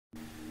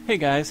Hey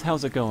guys,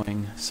 how's it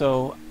going?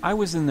 So I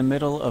was in the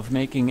middle of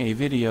making a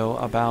video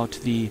about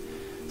the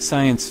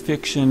science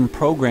fiction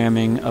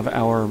programming of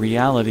our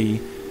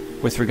reality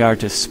with regard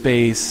to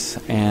space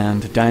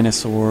and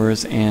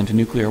dinosaurs and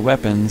nuclear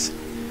weapons,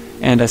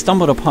 and I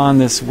stumbled upon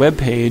this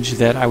webpage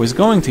that I was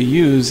going to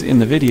use in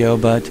the video,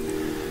 but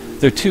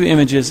there are two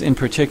images in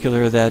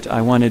particular that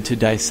I wanted to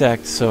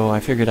dissect, so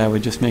I figured I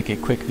would just make a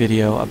quick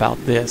video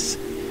about this.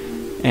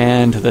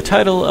 And the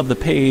title of the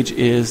page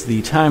is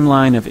The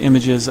Timeline of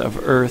Images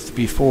of Earth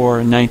Before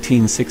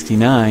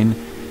 1969,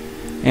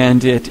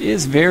 and it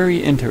is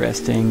very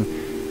interesting.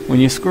 When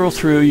you scroll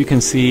through, you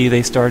can see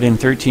they start in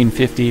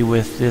 1350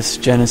 with this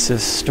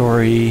Genesis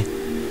story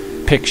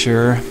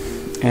picture,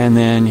 and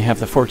then you have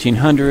the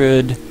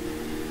 1400,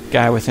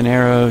 guy with an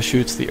arrow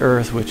shoots the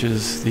Earth, which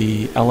is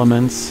the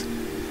elements.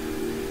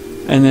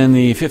 And then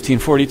the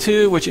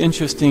 1542, which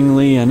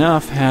interestingly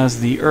enough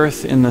has the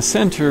Earth in the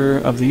center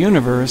of the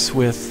universe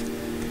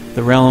with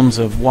the realms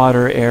of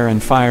water, air,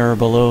 and fire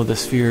below the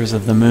spheres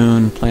of the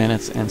moon,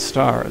 planets, and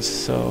stars.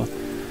 So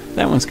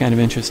that one's kind of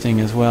interesting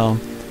as well.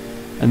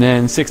 And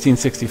then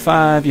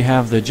 1665, you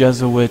have the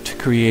Jesuit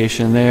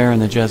creation there,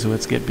 and the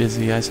Jesuits get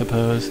busy, I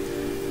suppose.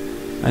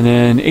 And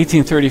then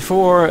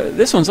 1834,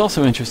 this one's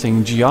also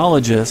interesting.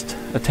 Geologist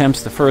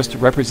attempts the first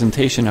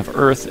representation of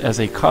Earth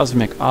as a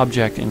cosmic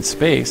object in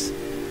space.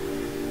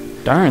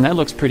 Darn, that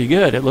looks pretty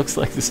good. It looks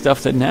like the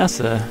stuff that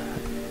NASA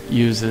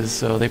uses,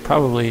 so they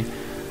probably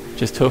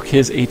just took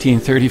his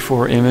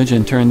 1834 image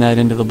and turned that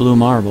into the blue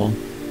marble.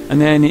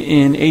 And then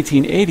in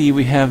 1880,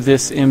 we have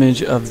this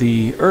image of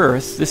the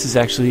Earth. This is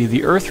actually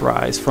the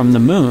Earthrise from the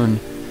moon,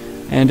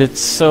 and it's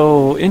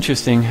so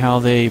interesting how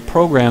they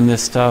program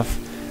this stuff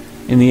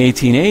in the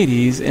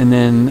 1880s, and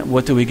then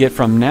what do we get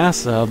from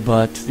NASA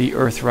but the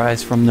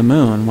Earthrise from the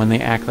moon when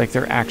they act like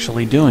they're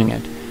actually doing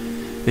it.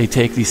 They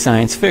take the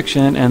science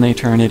fiction and they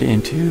turn it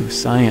into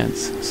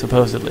science,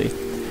 supposedly.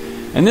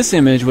 And this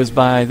image was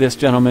by this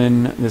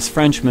gentleman, this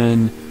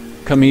Frenchman,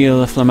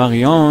 Camille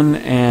Flammarion,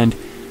 and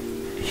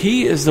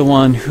he is the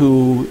one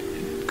who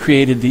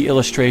created the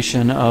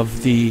illustration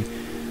of the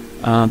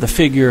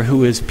figure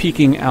who is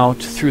peeking out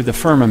through the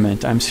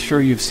firmament. I'm sure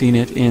you've seen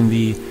it in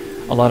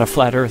a lot of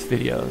flat earth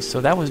videos.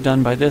 So that was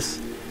done by this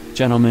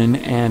gentleman,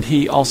 and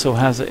he also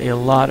has a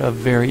lot of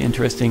very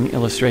interesting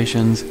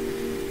illustrations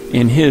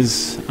in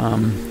his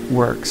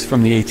works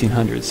from the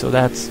 1800s. So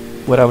that's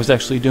what I was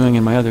actually doing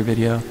in my other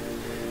video,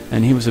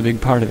 and he was a big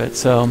part of it.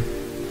 So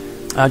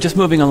just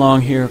moving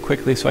along here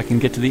quickly so I can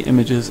get to the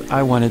images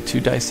I wanted to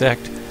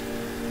dissect.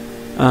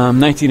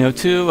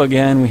 1902,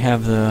 again, we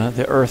have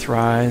the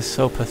Earthrise,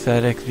 so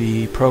pathetic,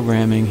 the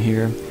programming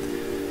here.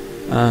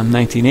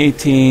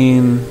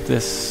 1918,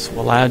 this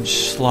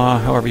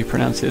Władysław, however you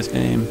pronounce his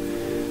name.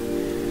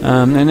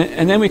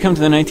 And then we come to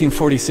the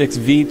 1946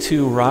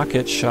 V2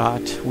 rocket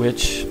shot,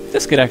 which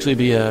this could actually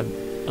be a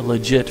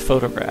legit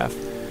photograph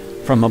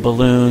from a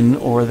balloon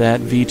or that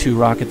V2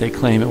 rocket they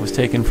claim it was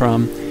taken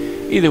from.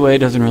 Either way, it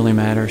doesn't really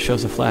matter. It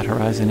shows a flat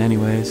horizon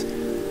anyways.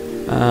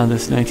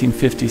 This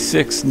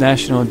 1956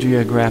 National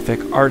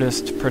Geographic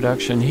artist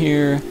production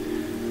here.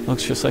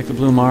 Looks just like the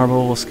blue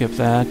marble. We'll skip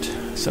that.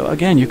 So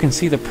again, you can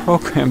see the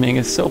programming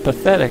is so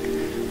pathetic.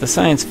 The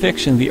science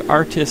fiction, the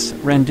artists'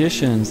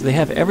 renditions, they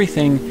have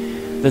everything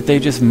that they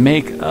just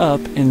make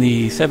up in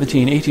the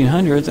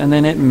 1800s, and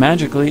then it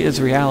magically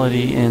is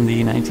reality in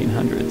the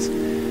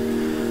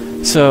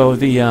 1900s. So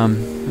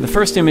the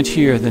first image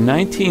here, the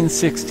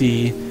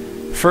 1960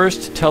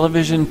 first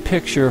television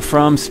picture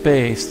from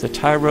space, the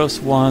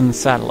Tyros 1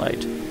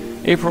 satellite,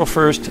 April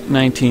 1st,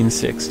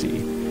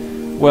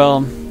 1960.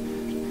 Well,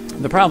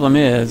 the problem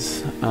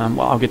is,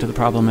 well, I'll get to the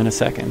problem in a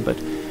second, but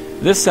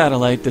this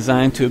satellite,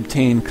 designed to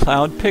obtain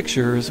cloud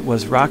pictures,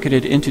 was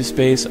rocketed into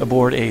space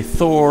aboard a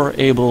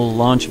Thor-able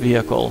launch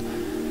vehicle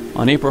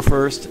on April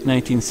 1st,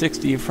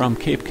 1960 from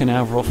Cape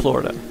Canaveral,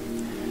 Florida.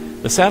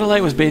 The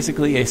satellite was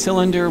basically a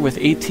cylinder with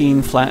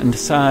 18 flattened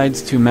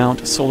sides to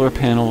mount solar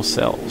panel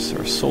cells,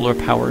 or solar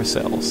power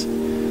cells.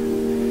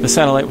 The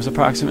satellite was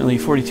approximately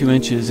 42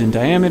 inches in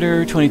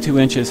diameter, 22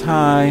 inches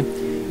high,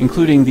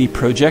 including the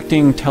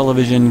projecting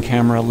television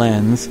camera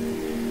lens,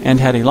 and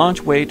had a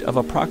launch weight of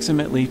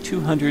approximately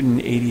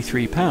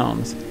 283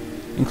 pounds,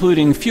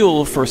 including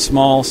fuel for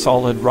small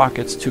solid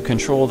rockets to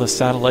control the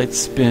satellite's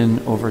spin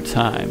over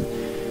time.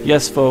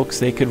 Yes, folks,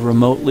 they could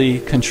remotely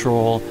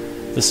control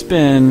the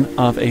spin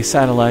of a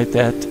satellite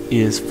that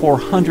is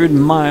 400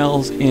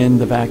 miles in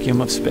the vacuum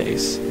of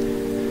space.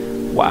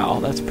 Wow,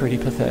 that's pretty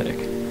pathetic.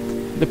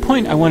 The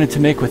point I wanted to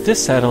make with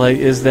this satellite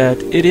is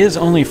that it is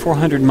only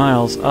 400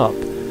 miles up.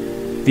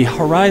 The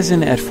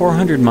horizon at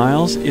 400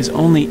 miles is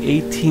only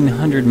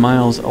 1,800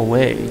 miles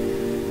away.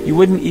 You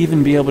wouldn't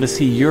even be able to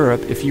see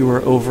Europe if you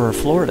were over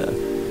Florida.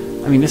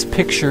 I mean, this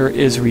picture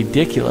is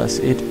ridiculous.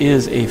 It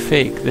is a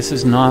fake. This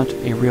is not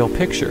a real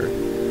picture.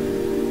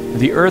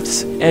 The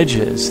Earth's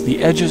edges,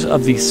 the edges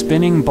of the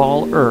spinning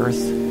ball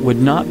Earth,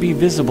 would not be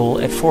visible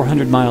at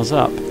 400 miles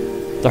up.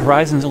 The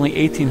horizon's only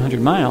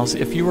 1,800 miles.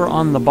 If you were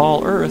on the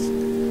ball Earth,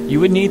 you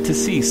would need to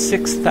see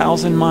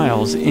 6,000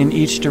 miles in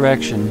each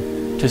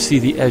direction to see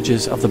the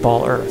edges of the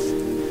ball Earth.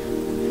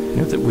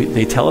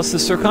 They tell us the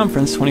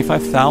circumference,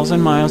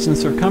 25,000 miles in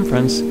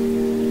circumference.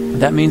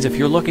 That means if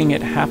you're looking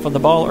at half of the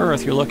ball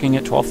Earth, you're looking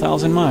at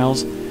 12,000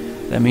 miles.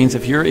 That means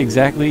if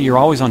you're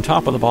always on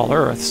top of the ball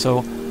Earth.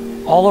 So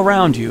all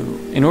around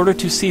you, in order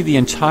to see the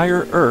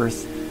entire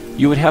Earth,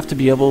 you would have to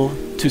be able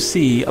to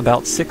see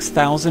about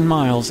 6,000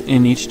 miles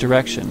in each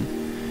direction.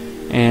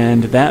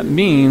 And that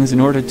means in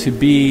order to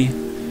be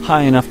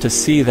high enough to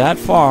see that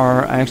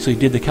far, I actually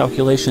did the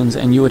calculations,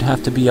 and you would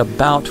have to be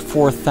about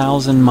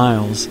 4,000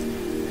 miles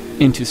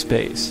into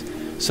space.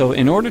 So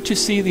in order to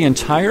see the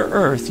entire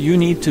Earth, you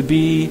need to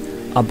be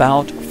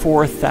about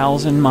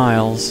 4,000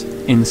 miles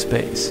in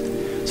space.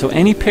 So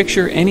any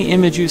picture, any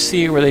image you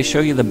see where they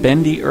show you the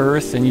bendy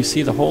Earth and you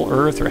see the whole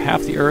Earth or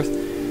half the Earth,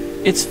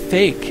 it's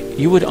fake.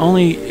 It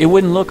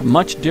wouldn't look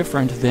much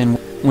different than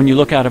when you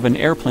look out of an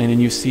airplane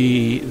and you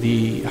see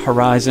the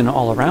horizon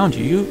all around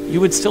you.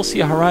 You would still see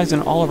a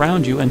horizon all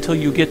around you until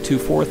you get to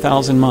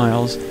 4,000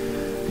 miles.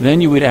 Then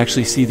you would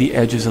actually see the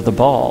edges of the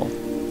ball.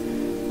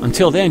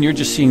 Until then, you're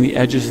just seeing the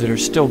edges that are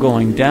still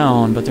going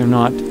down, but they're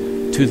not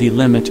to the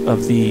limit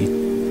of the,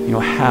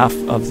 half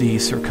of the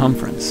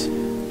circumference.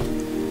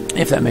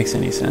 If that makes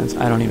any sense.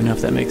 I don't even know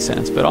if that makes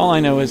sense. But all I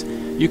know is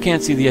you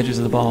can't see the edges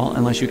of the ball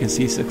unless you can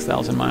see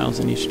 6,000 miles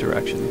in each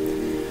direction.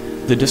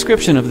 The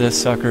description of this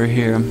sucker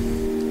here: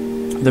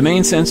 the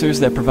main sensors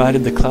that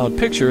provided the cloud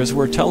pictures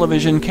were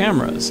television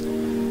cameras.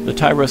 The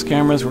Tyros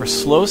cameras were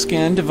slow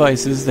scan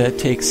devices that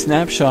take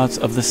snapshots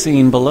of the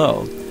scene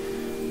below.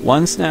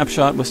 One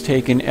snapshot was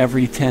taken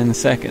every 10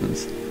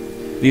 seconds.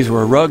 These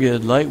were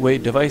rugged,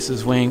 lightweight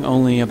devices weighing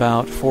only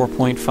about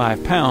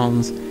 4.5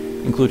 pounds,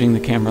 including the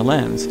camera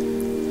lens.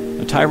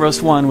 The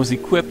Tyros 1 was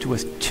equipped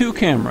with 2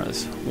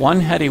 cameras.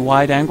 One had a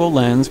wide-angle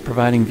lens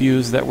providing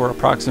views that were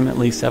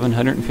approximately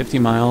 750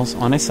 miles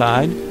on a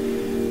side,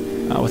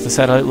 with the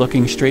satellite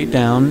looking straight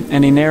down,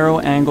 and a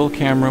narrow-angle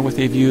camera with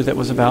a view that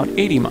was about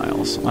 80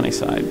 miles on a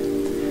side.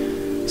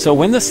 So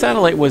when the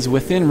satellite was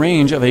within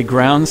range of a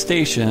ground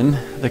station,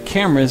 the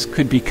cameras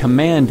could be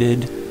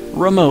commanded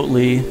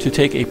remotely to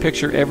take a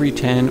picture every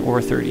 10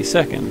 or 30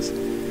 seconds.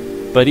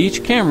 But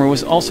each camera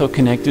was also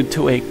connected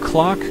to a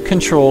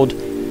clock-controlled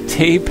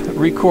tape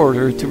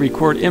recorder to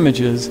record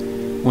images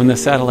when the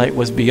satellite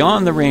was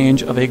beyond the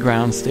range of a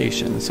ground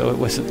station. So it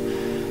was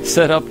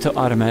set up to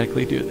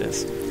automatically do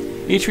this.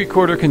 Each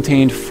recorder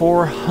contained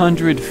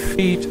 400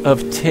 feet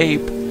of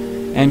tape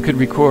and could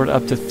record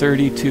up to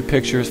 32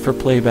 pictures for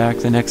playback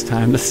the next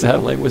time the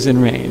satellite was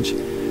in range.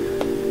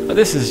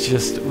 This is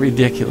just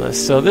ridiculous.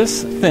 So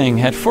this thing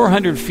had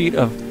 400 feet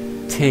of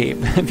tape.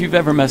 If you've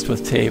ever messed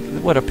with tape,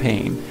 what a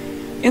pain.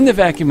 In the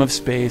vacuum of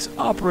space,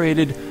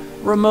 operated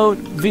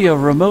via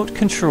remote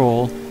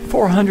control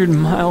 400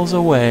 miles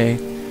away,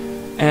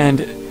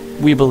 and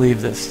we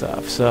believe this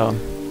stuff. So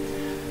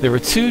there were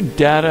 2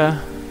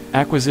 data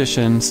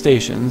acquisition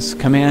stations,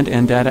 command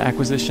and data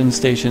acquisition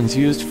stations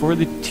used for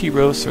the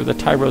Tyros or the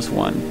Tyros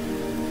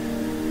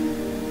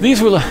 1.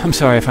 These were, I'm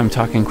sorry if I'm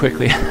talking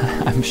quickly,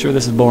 I'm sure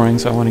this is boring,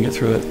 so I want to get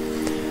through it.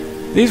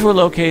 These were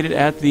located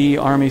at the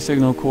Army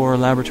Signal Corps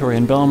Laboratory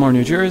in Belmore,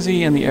 New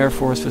Jersey, and the Air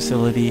Force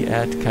facility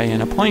at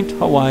Cayena Point,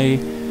 Hawaii.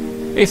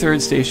 A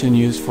 3rd station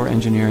used for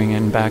engineering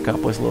and backup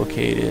was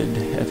located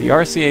at the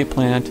RCA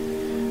plant,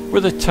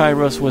 where the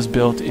Tyros was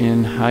built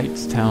in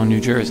Hightstown,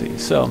 New Jersey.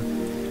 So,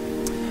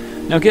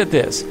 now get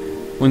this.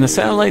 When the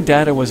satellite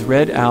data was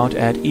read out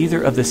at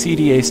either of the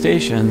CDA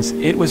stations,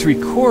 it was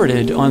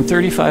recorded on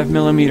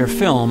 35mm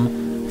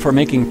film for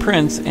making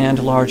prints and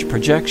large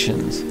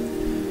projections.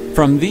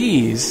 From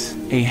these,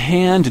 a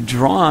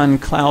hand-drawn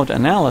cloud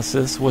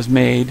analysis was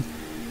made,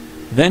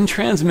 then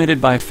transmitted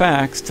by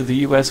fax to the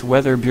U.S.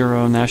 Weather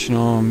Bureau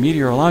National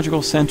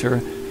Meteorological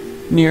Center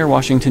near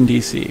Washington,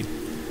 D.C.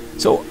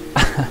 So,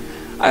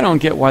 I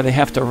don't get why they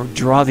have to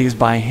draw these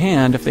by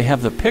hand if they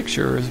have the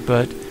pictures,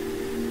 but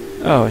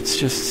it's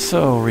just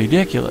so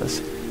ridiculous.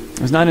 It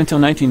was not until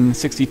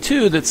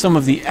 1962 that some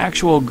of the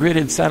actual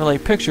gridded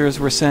satellite pictures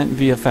were sent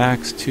via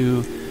fax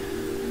to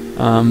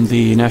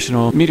the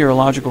National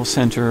Meteorological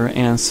Center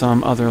and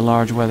some other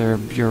large Weather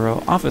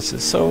Bureau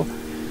offices. So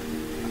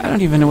I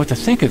don't even know what to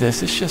think of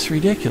this. It's just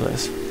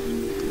ridiculous.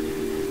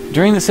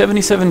 During the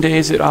 77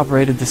 days it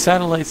operated, the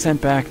satellite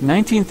sent back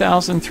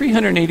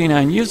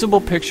 19,389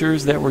 usable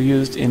pictures that were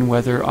used in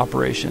weather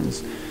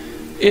operations.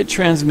 It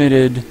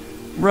transmitted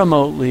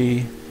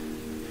remotely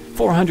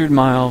 400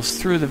 miles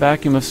through the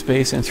vacuum of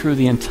space and through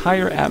the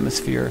entire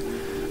atmosphere.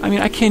 I mean,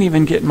 I can't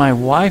even get my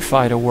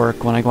Wi-Fi to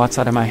work when I go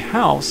outside of my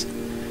house,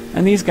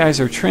 and these guys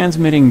are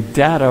transmitting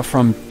data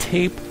from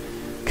tape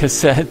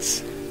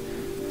cassettes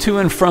to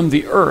and from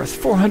the Earth.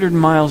 400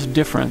 miles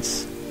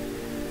difference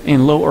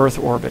in low Earth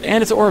orbit,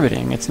 and it's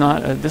orbiting. It's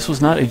not. This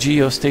was not a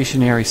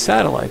geostationary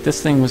satellite.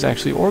 This thing was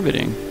actually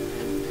orbiting.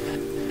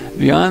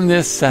 Beyond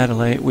this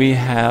satellite, we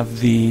have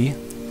the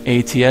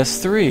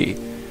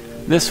ATS-3.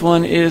 This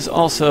one is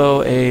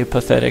also a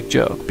pathetic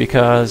joke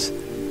because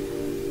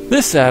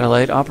this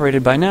satellite,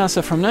 operated by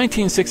NASA from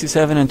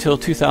 1967 until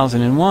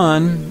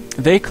 2001,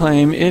 they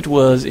claim it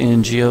was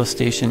in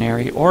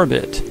geostationary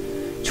orbit.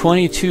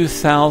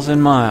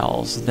 22,000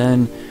 miles.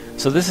 Then,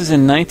 so this is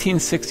in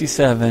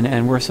 1967,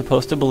 and we're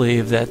supposed to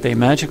believe that they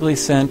magically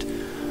sent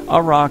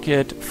a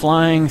rocket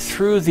flying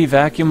through the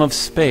vacuum of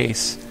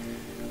space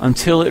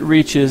until it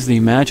reaches the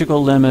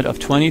magical limit of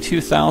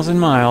 22,000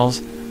 miles,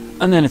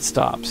 and then it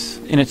stops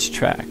in its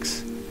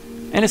tracks.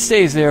 And it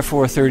stays there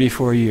for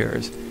 34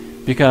 years,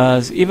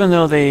 because even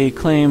though they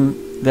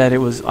claim that it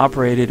was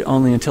operated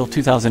only until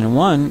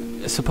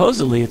 2001,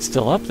 supposedly it's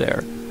still up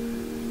there.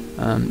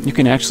 You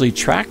can actually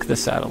track the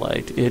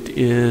satellite.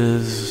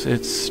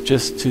 It's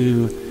just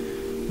to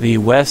the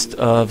west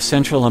of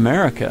Central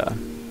America.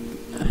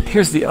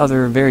 Here's the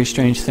other very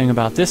strange thing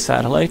about this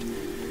satellite,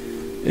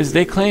 is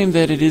they claim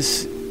that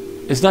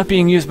it's not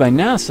being used by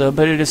NASA,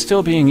 but it is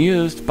still being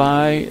used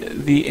by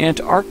the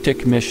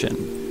Antarctic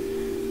mission.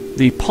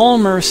 The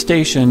Palmer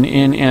Station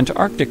in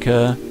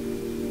Antarctica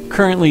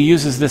currently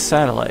uses this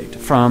satellite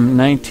from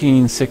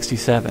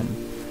 1967.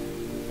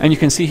 And you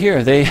can see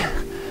here, they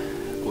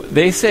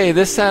say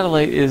this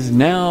satellite is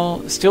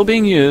now still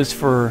being used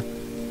for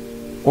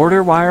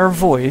order wire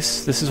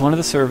voice, this is one of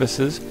the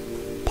services,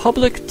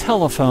 public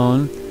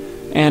telephone,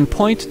 and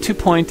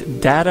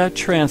point-to-point data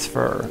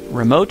transfer,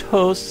 remote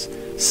hosts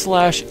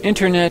 /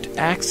 internet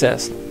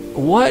access.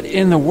 What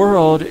in the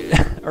world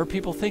are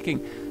people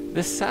thinking?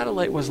 This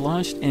satellite was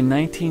launched in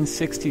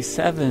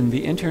 1967.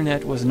 The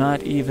internet was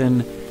not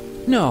even...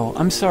 No,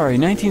 I'm sorry.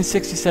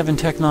 1967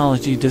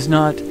 technology does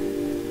not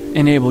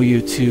enable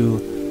you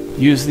to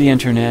use the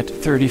internet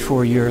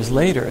 34 years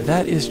later.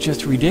 That is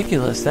just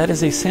ridiculous. That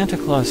is a Santa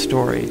Claus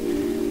story.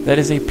 That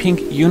is a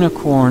pink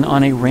unicorn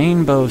on a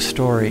rainbow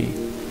story.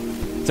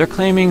 They're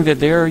claiming that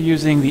they're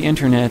using the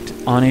internet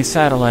on a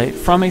satellite,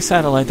 from a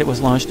satellite that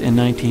was launched in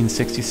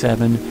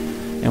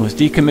 1967 and was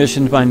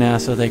decommissioned by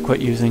NASA. They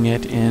quit using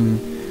it in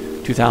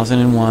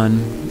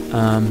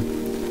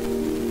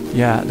 2001.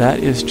 Yeah, that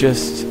is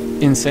just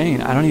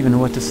insane. I don't even know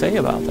what to say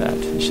about that.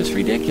 It's just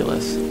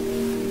ridiculous.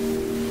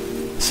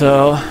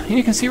 So,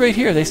 you can see right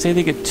here, they say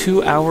they get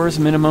 2 hours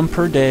minimum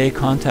per day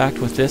contact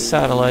with this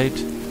satellite.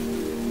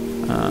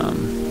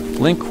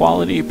 Link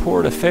quality,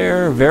 poor to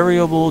fair,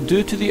 variable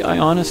due to the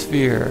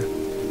ionosphere.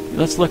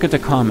 Let's look at the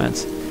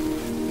comments.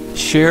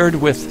 Shared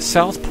with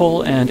South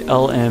Pole and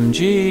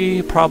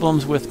LMG,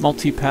 problems with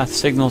multipath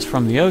signals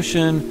from the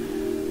ocean,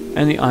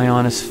 and the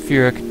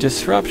ionospheric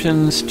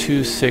disruptions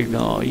to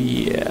signal.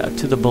 Yeah,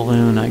 to the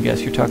balloon, I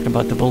guess. You're talking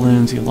about the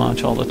balloons you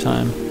launch all the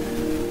time.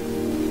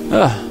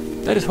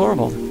 That is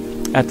horrible.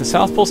 At the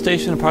South Pole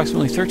Station,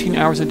 approximately 13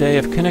 hours a day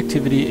of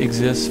connectivity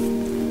exists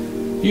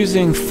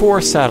using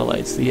 4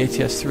 satellites. The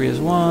ATS-3 is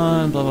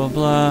one, blah, blah,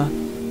 blah.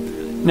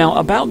 Now,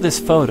 about this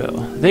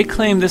photo. They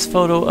claim this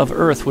photo of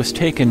Earth was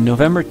taken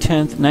November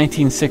 10th,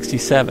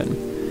 1967.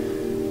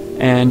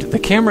 And the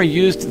camera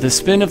used the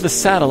spin of the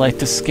satellite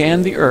to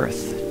scan the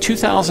Earth.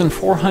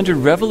 2,400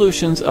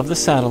 revolutions of the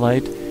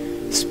satellite,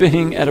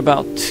 spinning at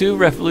about 2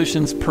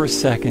 revolutions per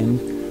second,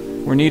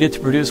 were needed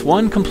to produce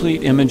one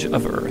complete image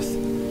of Earth.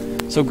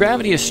 So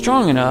gravity is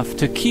strong enough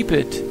to keep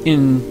it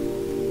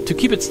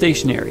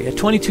stationary. At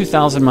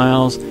 22,000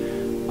 miles,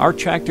 our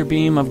tractor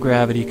beam of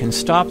gravity can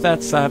stop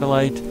that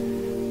satellite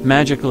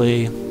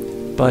magically,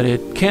 but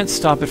it can't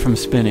stop it from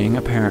spinning,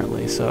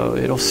 apparently. So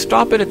it'll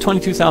stop it at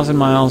 22,000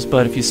 miles,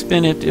 but if you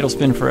spin it, it'll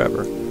spin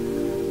forever.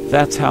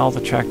 That's how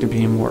the tractor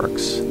beam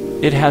works.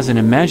 It has an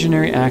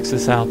imaginary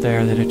axis out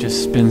there that it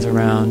just spins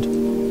around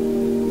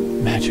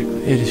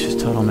magically. It is just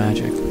total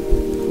magic.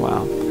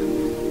 Wow.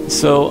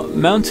 So,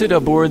 mounted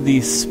aboard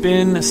the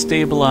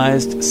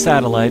spin-stabilized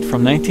satellite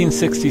from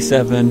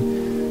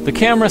 1967, the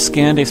camera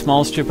scanned a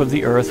small strip of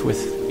the Earth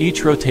with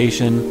each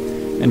rotation,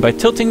 and by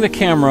tilting the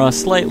camera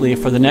slightly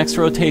for the next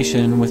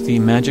rotation with the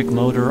magic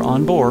motor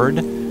on board,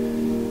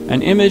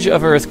 an image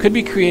of Earth could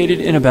be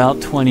created in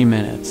about 20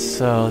 minutes.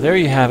 So, there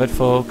you have it,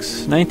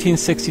 folks.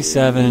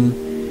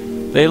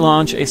 1967, they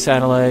launch a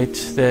satellite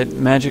that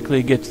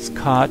magically gets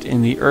caught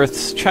in the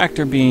Earth's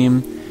tractor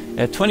beam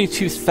at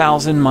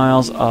 22,000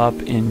 miles up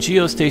in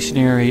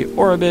geostationary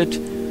orbit.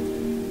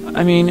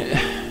 I mean,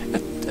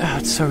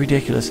 it's so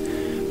ridiculous.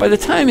 By the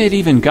time it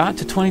even got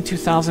to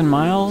 22,000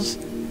 miles,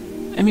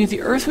 I mean,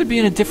 the Earth would be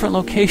in a different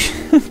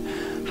location.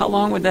 How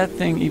long would that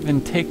thing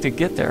even take to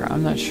get there?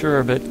 I'm not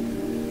sure, but I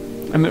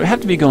mean, it would have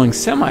to be going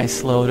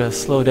semi-slow to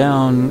slow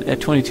down at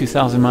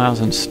 22,000 miles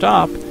and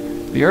stop.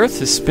 The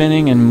Earth is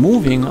spinning and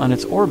moving on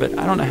its orbit.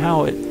 I don't know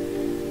how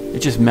it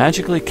just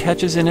magically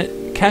catches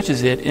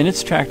it in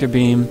its tractor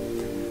beam,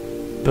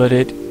 but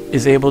it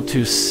is able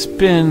to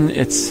spin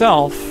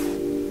itself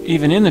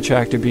even in the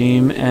tractor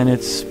beam, and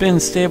it's spin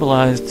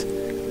stabilized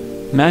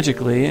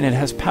magically, and it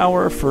has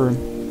power for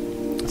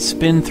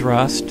spin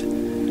thrust,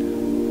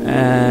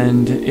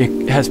 and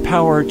it has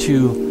power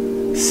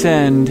to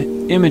send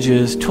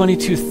images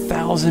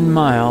 22,000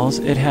 miles.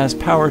 It has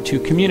power to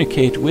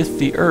communicate with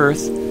the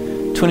Earth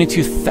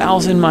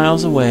 22,000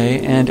 miles away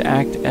and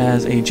act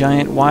as a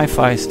giant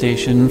Wi-Fi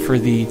station for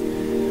the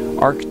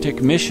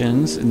Arctic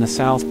missions in the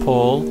South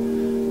Pole.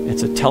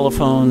 It's a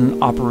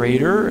telephone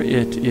operator.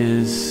 It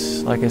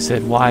is, like I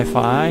said,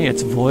 Wi-Fi.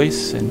 It's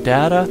voice and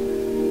data.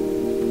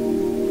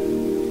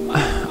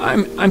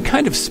 I'm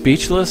kind of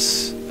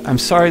speechless. I'm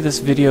sorry this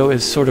video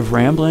is sort of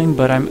rambling,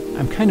 but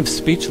I'm kind of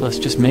speechless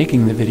just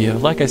making the video.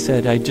 Like I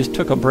said, I just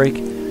took a break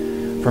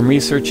from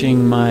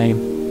researching my,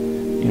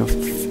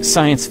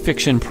 science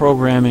fiction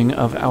programming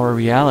of our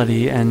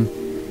reality, and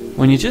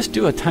when you just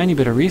do a tiny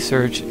bit of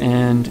research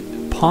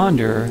and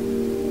ponder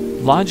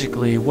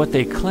logically what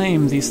they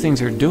claim these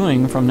things are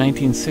doing from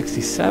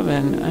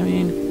 1967, I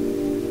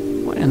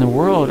mean, what in the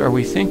world are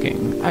we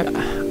thinking?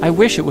 I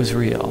wish it was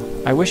real.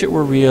 I wish it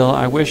were real.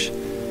 I wish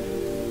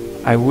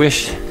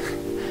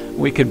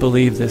we could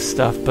believe this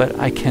stuff, but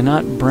I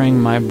cannot bring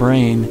my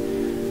brain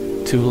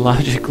to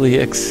logically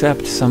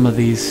accept some of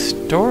these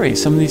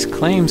stories, some of these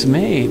claims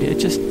made.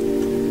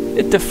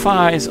 It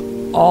defies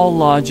all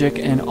logic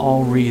and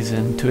all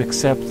reason to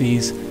accept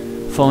these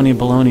phony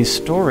baloney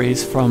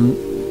stories from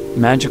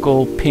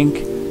magical pink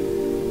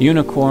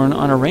unicorn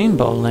on a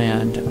rainbow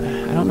land.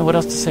 I don't know what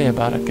else to say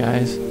about it,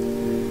 guys.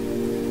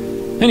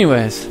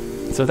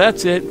 Anyways, so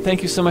that's it.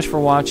 Thank you so much for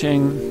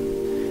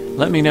watching.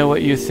 Let me know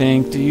what you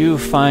think. Do you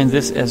find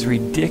this as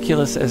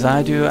ridiculous as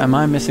I do? Am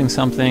I missing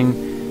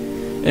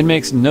something? It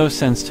makes no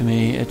sense to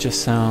me. It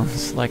just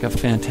sounds like a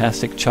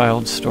fantastic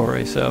child's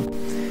story. So,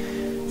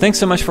 thanks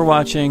so much for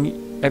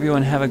watching.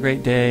 Everyone have a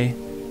great day.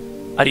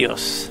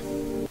 Adios.